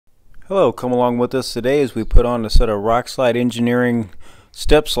Hello, come along with us today as we put on a set of Rockslide engineering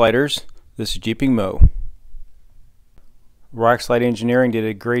step sliders. This is Jeeping Mo. Rockslide Engineering did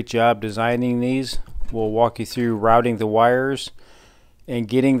a great job designing these. We'll walk you through routing the wires and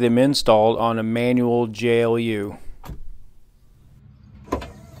getting them installed on a manual JLU.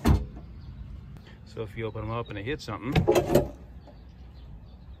 So if you open them up and they hit something,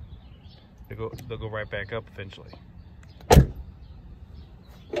 they'll go right back up eventually.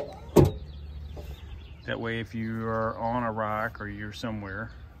 That way, if you are on a rock or you're somewhere,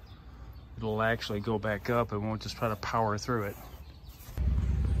 it'll actually go back up and won't just try to power through it.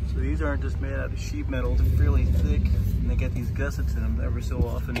 So these aren't just made out of sheet metal, they're fairly thick and they got these gussets in them every so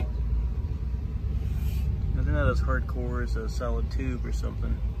often. Now, they're not as hardcore as a solid tube or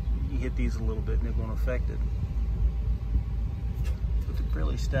something. You hit these a little bit and it won't affect it. But they're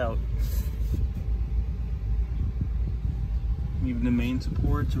fairly stout. Even the main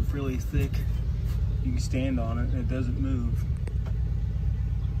supports are fairly thick. You can stand on it and it doesn't move.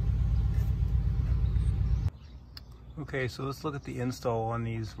 Okay, so let's look at the install on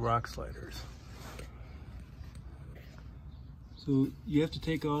these rock sliders. So you have to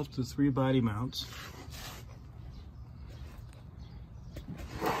take off the 3 body mounts.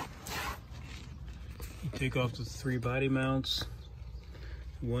 You take off the 3 body mounts,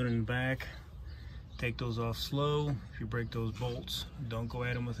 one in the back. Take those off slow. If you break those bolts, don't go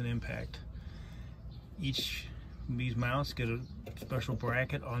at them with an impact. Each of these mounts get a special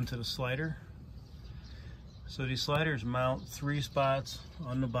bracket onto the slider. So these sliders mount 3 spots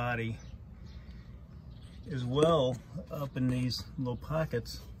on the body, as well up in these little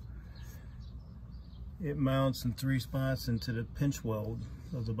pockets. It mounts in 3 spots into the pinch weld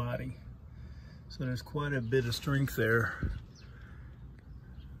of the body. So there's quite a bit of strength there.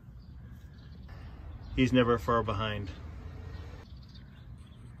 He's never far behind.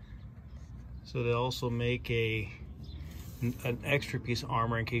 So they also make an extra piece of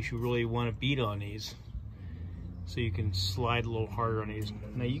armor in case you really want to beat on these. So you can slide a little harder on these.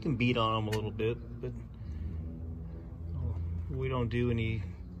 Now you can beat on them a little bit, but we don't do any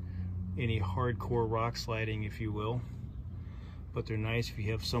hardcore rock sliding, if you will. But they're nice if you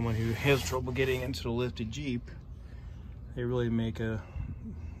have someone who has trouble getting into the lifted Jeep. They really make a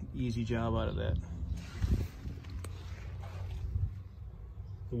easy job out of that.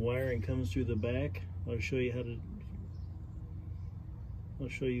 The wiring comes through the back. I'll show you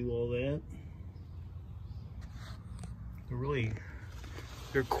all that.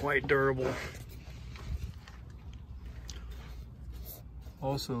 They're quite durable.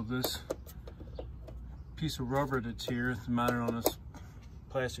 Also, this piece of rubber that's here, mounted on this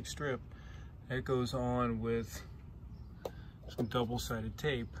plastic strip, that goes on with some double-sided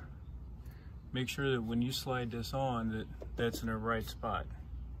tape. Make sure that when you slide this on, that's in the right spot.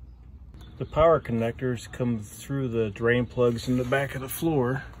 The power connectors come through the drain plugs in the back of the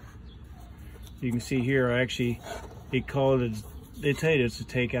floor. You can see here, they tell you to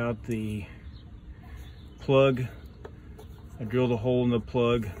take out the plug. I drilled a hole in the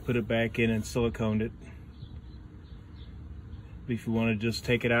plug, put it back in and siliconed it. If you want to just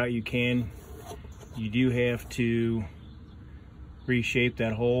take it out, you can. You do have to reshape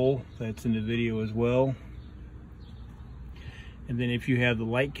that hole. That's in the video as well. And then if you have the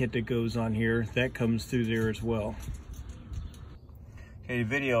light kit that goes on here, that comes through there as well. Okay, the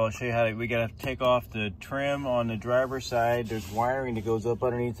video, I'll show you how we gotta take off the trim on the driver's side. There's wiring that goes up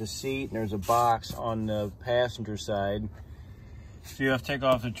underneath the seat, and there's a box on the passenger side. So you have to take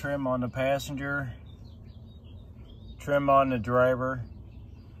off the trim on the passenger, trim on the driver,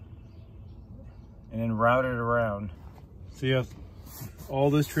 and then route it around. So you have all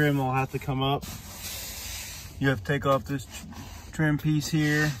this trim will have to come up. You have to take off this trim piece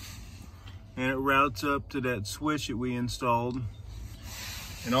here, and it routes up to that switch that we installed,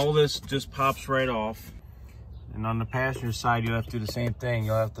 and all this just pops right off. And on the passenger side, you'll have to do the same thing.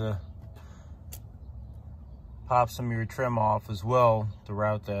 You'll have to pop some of your trim off as well to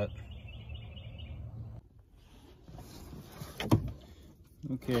route that.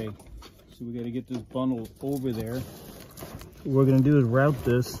 Okay, so we got to get this bundle over there. What we're going to do is route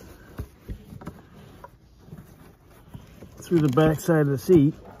this through the back side of the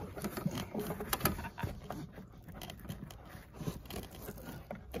seat.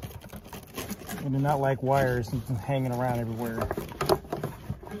 And they're not like wires hanging around everywhere.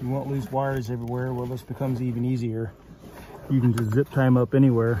 You won't lose wires everywhere. Well, this becomes even easier. You can just zip tie them up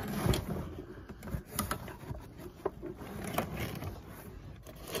anywhere.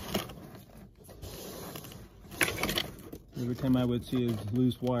 Every time I would see a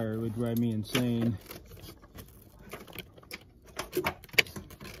loose wire, it would drive me insane.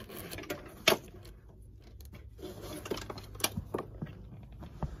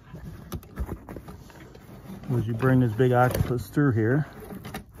 as you bring this big octopus through here.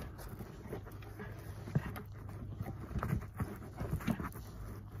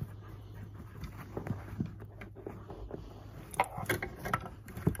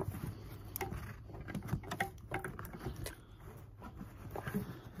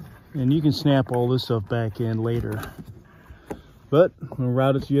 And you can snap all this stuff back in later. But I'm gonna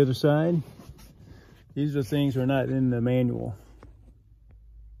route it to the other side. These are things that are not in the manual.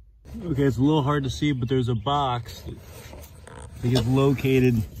 Okay, it's a little hard to see, but there's a box that gets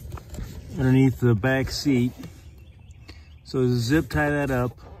located underneath the back seat. So zip tie that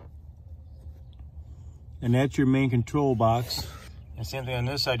up, and that's your main control box. And same thing on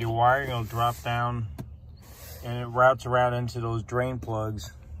this side, your wiring will drop down and it routes around into those drain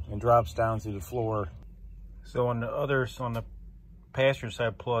plugs and drops down through the floor. So on the passenger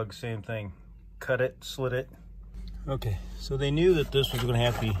side plug, same thing. Cut it, slit it. Okay, so they knew that this was going to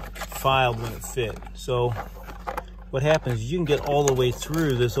have to be filed when it fit. So what happens is you can get all the way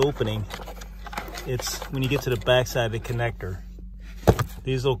through this opening. It's when you get to the back side of the connector.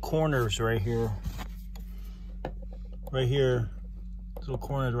 These little corners right here, these little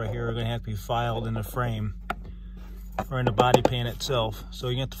corners right here are going to have to be filed in the frame or in the body pan itself. So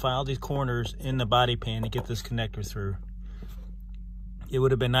you have to file these corners in the body pan to get this connector through. It would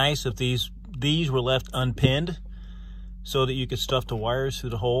have been nice if these were left unpinned so that you could stuff the wires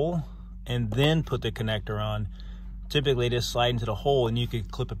through the hole and then put the connector on. Typically just slide into the hole and you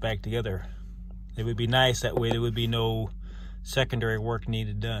could clip it back together. It would be nice, that way there would be no secondary work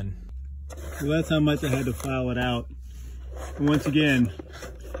needed done. Well, that's how much I had to file it out. And once again,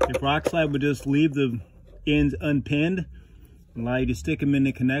 if Rockslide would just leave the ends unpinned and allow you to stick them in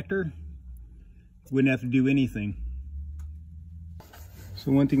the connector, you wouldn't have to do anything.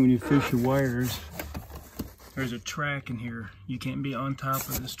 So one thing when you fish your wires, there's a track in here. You can't be on top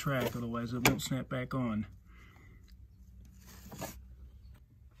of this track, otherwise it won't snap back on.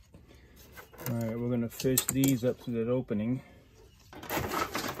 All right, we're gonna fish these up through that opening.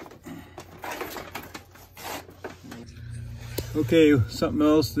 Okay, something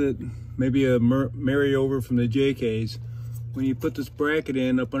else that maybe a marry over from the JKs. When you put this bracket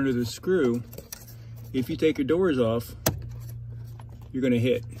in up under the screw, if you take your doors off, you're gonna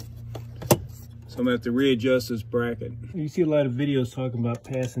hit. So I'm gonna have to readjust this bracket. You see a lot of videos talking about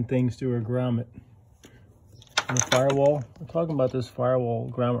passing things through a grommet. On the firewall, we're talking about this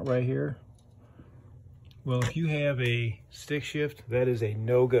firewall grommet right here. Well, if you have a stick shift, that is a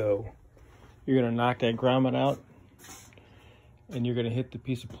no-go. You're gonna knock that grommet out and you're gonna hit the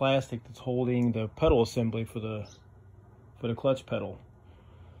piece of plastic that's holding the pedal assembly for the clutch pedal.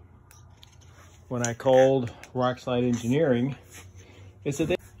 When I called Rockslide Engineering, they said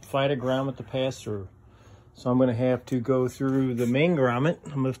they find a grommet to pass through. So I'm gonna have to go through the main grommet.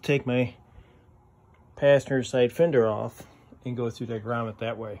 I'm gonna take my passenger side fender off and go through that grommet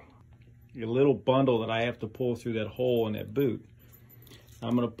that way. A little bundle that I have to pull through that hole in that boot.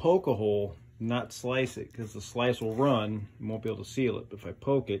 I'm gonna poke a hole, not slice it, because the slice will run and won't be able to seal it. But if I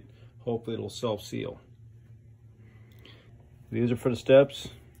poke it, hopefully it'll self-seal. These are for the steps.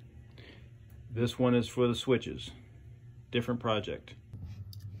 This one is for the switches. Different project.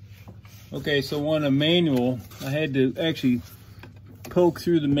 Okay, so on a manual, I had to actually poke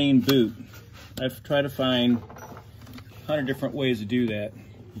through the main boot. I've tried to find 100 different ways to do that.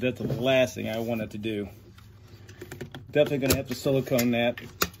 That's the last thing I wanted to do. Definitely gonna have to silicone that.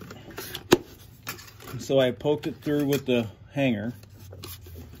 So I poked it through with the hanger.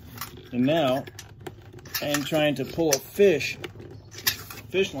 And now I'm trying to pull a fish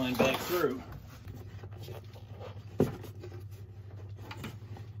line back through.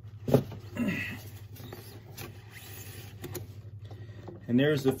 And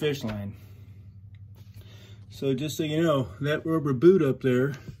there's the fish line. So just so you know, that rubber boot up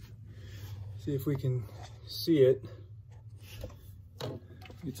there, see if we can see it.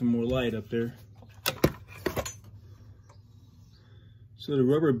 Get some more light up there. So the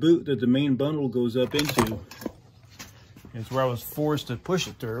rubber boot that the main bundle goes up into is where I was forced to push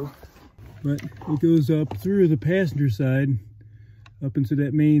it through. But it goes up through the passenger side, up into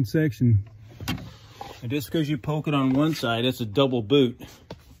that main section. And just because you poke it on one side, it's a double boot.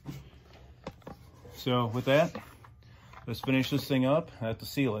 So with that, let's finish this thing up. I have to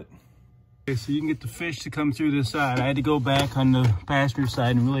seal it. Okay, so you can get the fish to come through this side. I had to go back on the passenger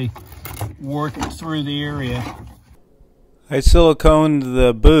side and really work it through the area. I siliconed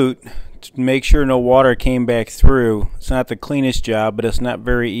the boot to make sure no water came back through. It's not the cleanest job, but it's not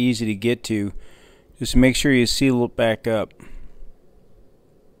very easy to get to. Just make sure you seal it back up.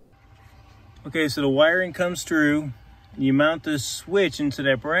 Okay, so the wiring comes through you mount this switch into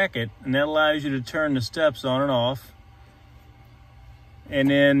that bracket, and that allows you to turn the steps on and off. And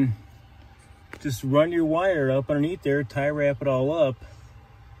then just run your wire up underneath there, tie wrap it all up.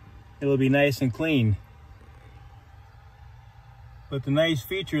 It'll be nice and clean. But the nice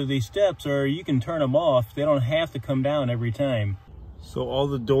feature of these steps are you can turn them off. They don't have to come down every time. So all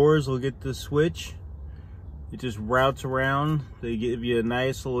the doors will get the switch. It just routes around. They give you a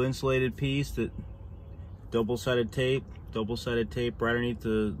nice little insulated piece, that double-sided tape right underneath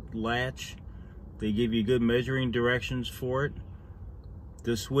the latch. They give you good measuring directions for it.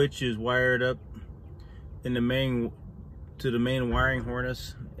 The switch is wired up in the main to the main wiring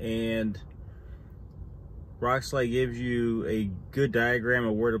harness, and Rockslide gives you a good diagram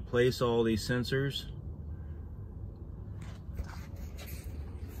of where to place all these sensors.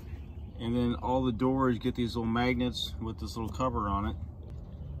 And then all the doors get these little magnets with this little cover on it,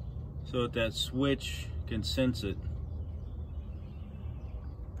 so that switch can sense it.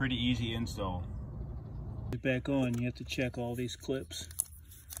 Pretty easy install. Back on, you have to check all these clips.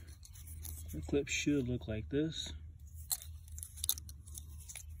 The clips should look like this.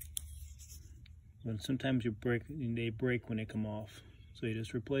 But sometimes they break when they come off. So you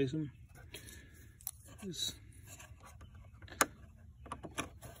just replace them. Just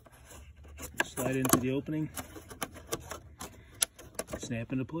slide into the opening.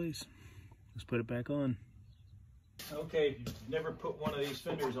 Snap into place. Let's put it back on. Okay, if you've never put one of these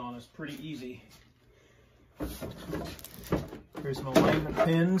fenders on, it's pretty easy. Here's some alignment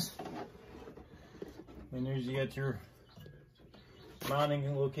pins. And there's, you got your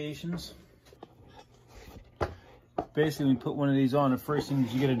mounting locations. Basically, when you put one of these on, the first thing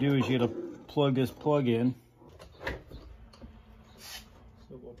you gotta do is you gotta plug this plug in.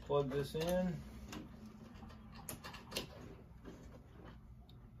 So we'll plug this in.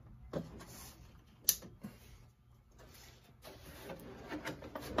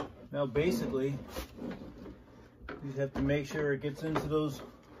 Now basically, you just have to make sure it gets into those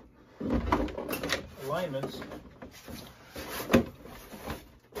alignments.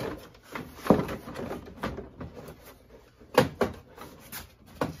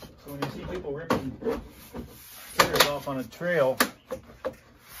 So when you see people ripping tires off on a trail,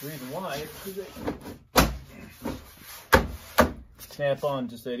 the reason why is because they snap on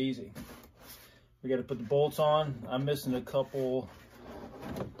just that easy. We got to put the bolts on. I'm missing a couple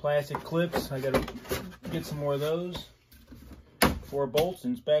plastic clips. I got to get some more of those. 4 bolts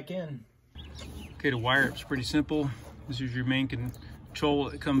and it's back in. Okay, to wire it's pretty simple. This is your main control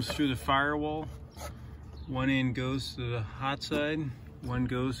that comes through the firewall. One end goes to the hot side, one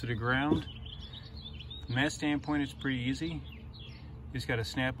goes to the ground. From that standpoint, it's pretty easy. You just got to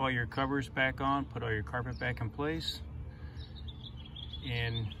snap all your covers back on, put all your carpet back in place,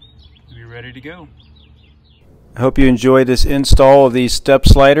 and you'll be ready to go. I hope you enjoyed this install of these step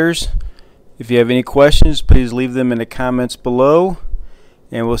sliders. If you have any questions, please leave them in the comments below.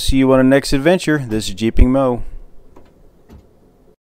 And we'll see you on the next adventure. This is Jeeping Mo.